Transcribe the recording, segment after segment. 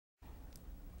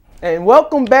And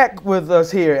welcome back with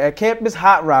us here at Campus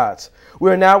Hot Rods.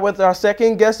 We're now with our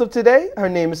second guest of today. Her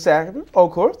name is Sarah, of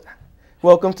course.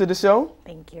 Welcome to the show.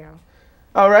 Thank you.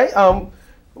 All right.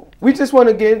 We just want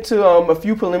to get into a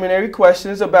few preliminary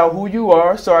questions about who you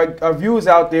are, so our viewers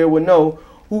out there will know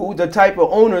who the type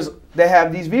of owners that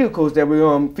have these vehicles that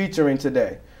we're featuring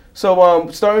today. So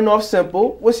starting off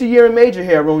simple, what's your year and major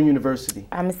here at Rowan University?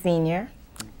 I'm a senior,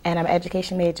 and I'm an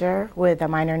education major with a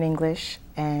minor in English,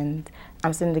 and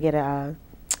I'm soon to get a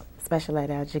special ed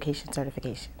education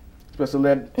certification. Special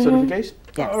ed certification?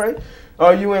 Yes. All right.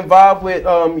 Are you involved with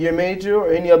your major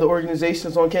or any other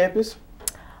organizations on campus?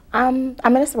 I'm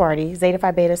in a sorority, Zeta Phi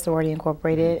Beta Sorority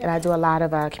Incorporated, and I do a lot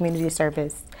of community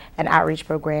service and outreach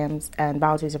programs and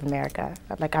Volunteers of America.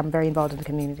 I'm very involved in the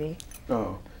community.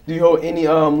 Oh. Do you hold any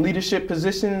leadership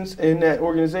positions in that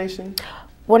organization?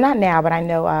 Well, not now, but I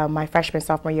know my freshman,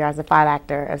 sophomore year I was a file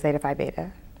actor of Zeta Phi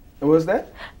Beta. And what's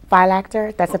that? File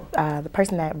actor, that's the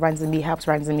person that helps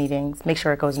run the meetings, make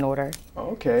sure it goes in order.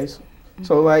 Okay.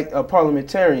 So like a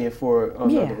parliamentarian for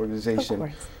another organization. Of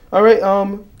course. All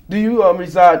right. Do you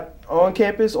reside on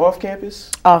campus, off campus?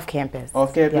 Off campus.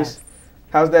 Off campus? Yes.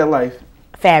 How's that life?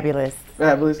 Fabulous.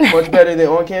 Fabulous. Much better than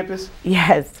on campus?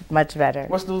 Yes, much better.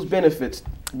 What's those benefits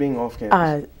being off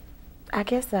campus? I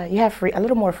guess you have a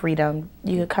little more freedom.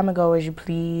 You can come and go as you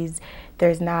please.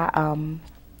 There's not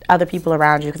other people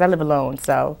around you, because I live alone,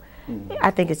 so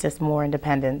I think it's just more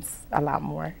independence, a lot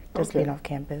more, just being off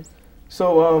campus.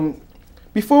 So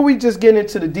before we just get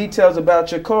into the details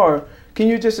about your car, can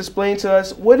you just explain to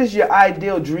us, what is your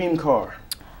ideal dream car?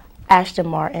 Aston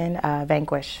Martin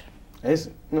Vanquish.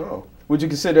 No. Would you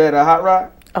consider that a hot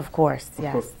rod? Of course,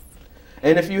 yes.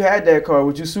 And if you had that car,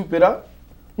 would you soup it up?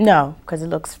 No, because it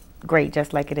looks great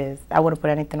just like it is. I wouldn't put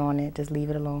anything on it, just leave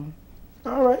it alone.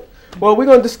 All right. Well, we're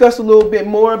going to discuss a little bit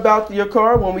more about your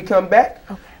car when we come back.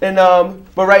 Okay. And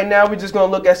but right now, we're just going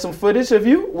to look at some footage of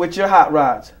you with your hot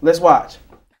rods. Let's watch.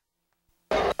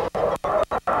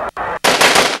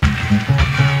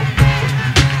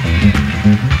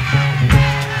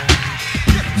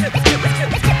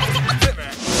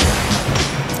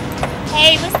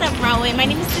 Hey, what's up, Rowan? My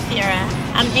name is Safira.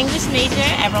 I'm an English major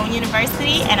at Rowan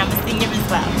University, and I'm a senior as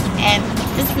well. And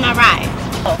this is my ride.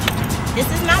 Oh, this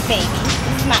is my baby.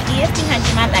 This is my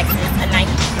EF300, my Lexus, a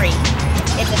 93.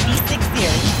 It's a V6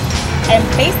 series. And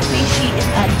basically, she is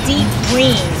a deep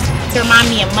green to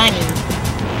remind me of money.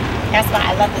 That's why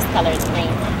I love this color, it's green.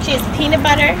 She is peanut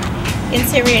butter.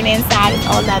 Interior and inside is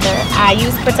all leather. I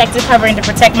use protective covering to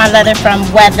protect my leather from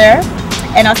weather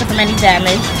and also from any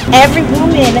damage. Every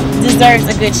woman deserves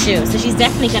a good shoe, so she's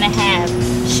definitely gonna have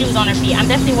shoes on her feet.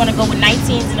 I'm definitely wanna go with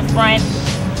 19s in the front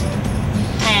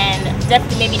and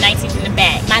definitely maybe 19s in the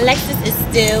back. My Lexus is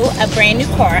still a brand new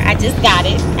car. I just got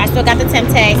it. I still got the temp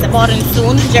tags. I bought it in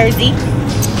Sewell, New Jersey.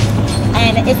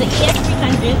 And it's an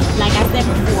ES300, like I said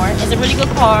before. It's a really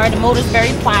good car. The motor's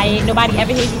very quiet. Nobody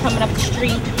ever hears you coming up the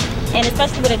street. And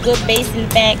especially with a good bass in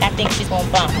the back, I think she's gonna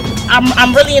bump.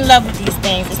 I'm really in love with these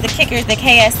things. It's the kickers, the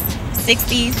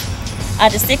KS60s,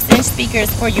 the 6-inch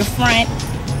speakers for your front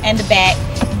and the back.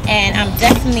 And I'm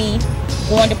definitely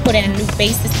going to put in a new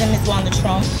bass system as well on the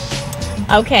trunk.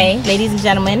 Okay, ladies and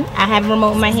gentlemen, I have a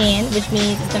remote in my hand, which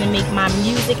means it's gonna make my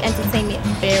music entertainment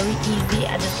very easy.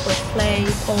 I just push play,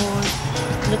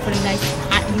 pause, look for the nice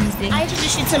hot music. I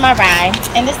introduce you to my ride,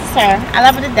 and this is her. I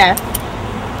love her to death.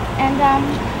 And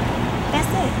that's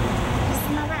it. This is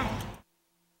my ride.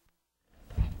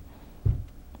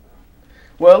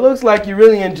 Well, it looks like you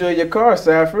really enjoy your car,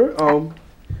 Saffir.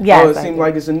 Yes, it seems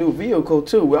like it's a new vehicle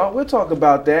too. Well, we'll talk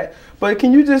about that. But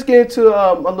can you just get into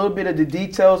a little bit of the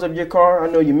details of your car?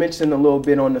 I know you mentioned a little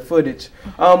bit on the footage.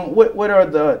 What are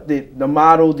the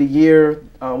model, the year,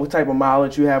 what type of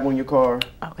mileage you have on your car?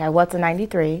 Okay, well, it's a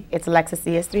 93. It's a Lexus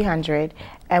ES300.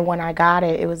 And when I got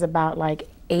it, it was about like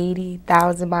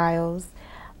 80,000 miles.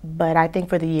 But I think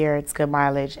for the year, it's good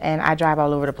mileage. And I drive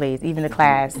all over the place, even the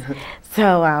class.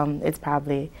 So it's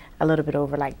probably a little bit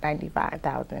over like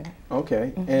 95,000.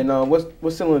 Okay. And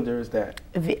what cylinder is that?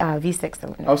 V6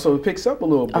 cylinder. Oh, so it picks up a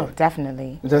little bit. Oh,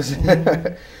 definitely.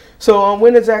 So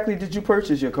when exactly did you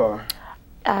purchase your car?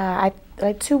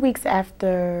 Like 2 weeks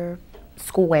after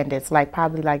school ended, so like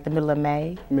probably like the middle of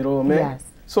May. Middle of May? Yes.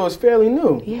 So it's fairly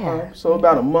new. Yeah. So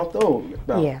about a month old.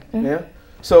 Yeah. Yeah.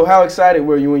 So how excited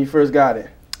were you when you first got it?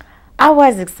 I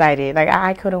was excited. Like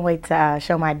I couldn't wait to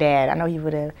show my dad. I know he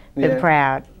would have been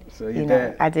proud. So your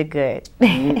dad. I did good.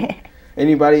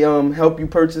 Anybody help you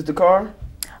purchase the car?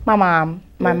 My mom.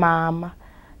 My mom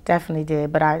definitely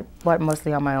did, but I bought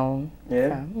mostly on my own.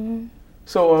 Yeah.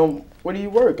 So where do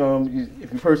you work?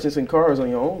 If you're purchasing cars on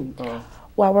your own?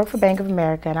 Well, I work for Bank of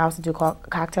America, and I also do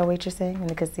cocktail waitressing in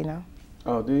the casino.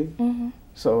 Oh, do you? Mm-hmm.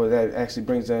 So that actually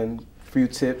brings in a few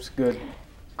tips, good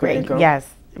Great, income? yes.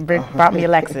 Brought me a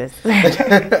Lexus.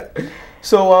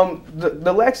 So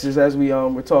the Lexus, as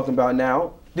we're talking about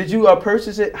now, did you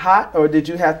purchase it hot, or did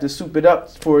you have to soup it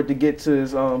up for it to get to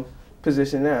its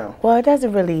position now? Well, it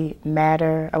doesn't really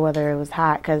matter whether it was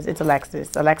hot because it's a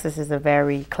Lexus. A Lexus is a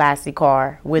very classy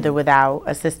car, with or without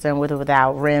a system, with or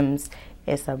without rims.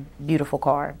 It's a beautiful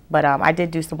car. But I did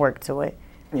do some work to it.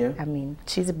 Yeah. I mean,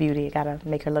 she's a beauty. Gotta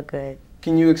make her look good.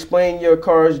 Can you explain your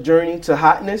car's journey to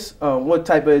hotness? What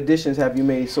type of additions have you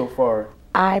made so far?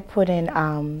 I put in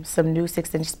some new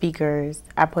 6-inch speakers.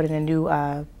 I put in a new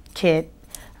kit.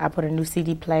 I put a new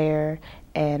CD player,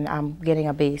 and I'm getting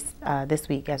a bass this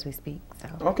week as we speak.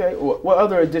 So. Okay. What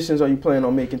other additions are you planning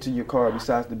on making to your car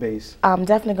besides the bass? I'm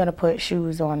definitely going to put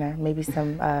shoes on her, maybe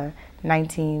some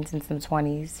 19s and some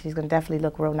 20s. She's going to definitely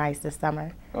look real nice this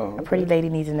summer. Oh, okay. A pretty lady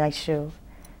needs a nice shoe.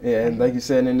 Yeah, and like you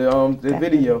said in the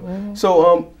video. Mm-hmm.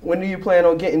 So when do you plan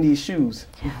on getting these shoes?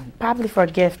 Probably for a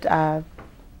gift,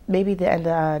 maybe the end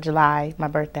of July, my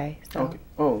birthday. So. Okay.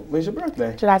 Oh, when's your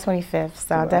birthday? July 25th,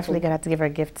 so I'm definitely going to have to give her a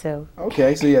gift too.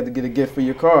 Okay, so you have to get a gift for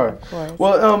your car. Of course.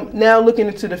 Well, now looking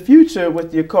into the future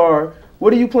with your car,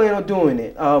 what do you plan on doing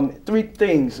it? 3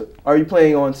 things. Are you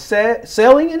planning on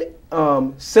selling it,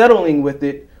 settling with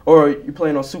it, or are you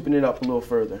planning on souping it up a little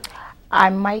further?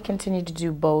 I might continue to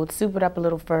do both, soup it up a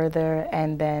little further,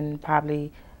 and then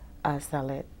probably sell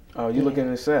it. Oh, you're looking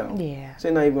to sell? Yeah. So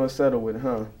you're not even going to settle with it,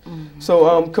 huh? Mm-hmm.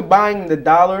 So combining the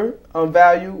dollar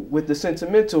value with the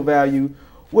sentimental value,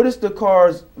 what is the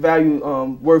car's value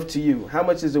worth to you? How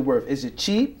much is it worth? Is it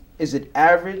cheap? Is it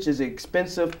average? Is it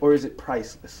expensive? Or is it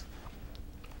priceless?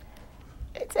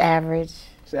 It's average.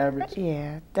 It's average?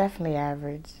 Yeah, definitely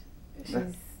average.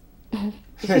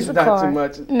 She's not car. too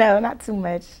much? No, not too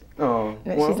much. Oh,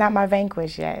 No, well, she's not my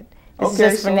vanquish yet. This okay,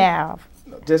 is just for now.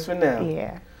 Just for now.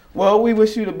 Yeah. Well, we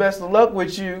wish you the best of luck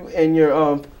with you and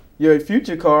your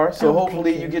future car. So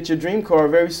hopefully you get your dream car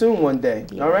very soon one day.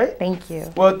 Yeah. All right? Thank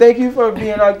you. Well, thank you for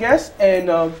being our guest,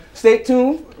 and stay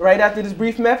tuned right after this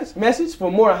brief message for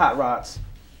more Hot Rods.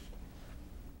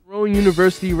 Rowan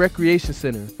University Recreation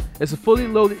Center. It's a fully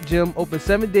loaded gym open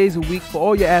 7 days a week for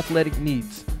all your athletic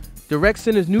needs. The Rec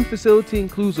Center's new facility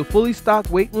includes a fully stocked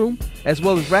weight room, as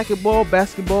well as racquetball,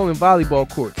 basketball, and volleyball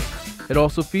courts. It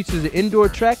also features an indoor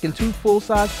track and 2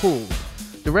 full-size pools.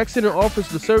 The Rec Center offers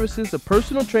the services of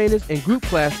personal trainers and group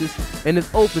classes and is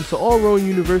open to all Rowan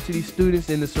University students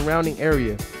in the surrounding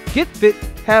area. Get fit,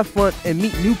 have fun, and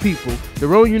meet new people. The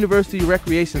Rowan University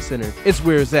Recreation Center is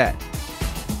where it's at.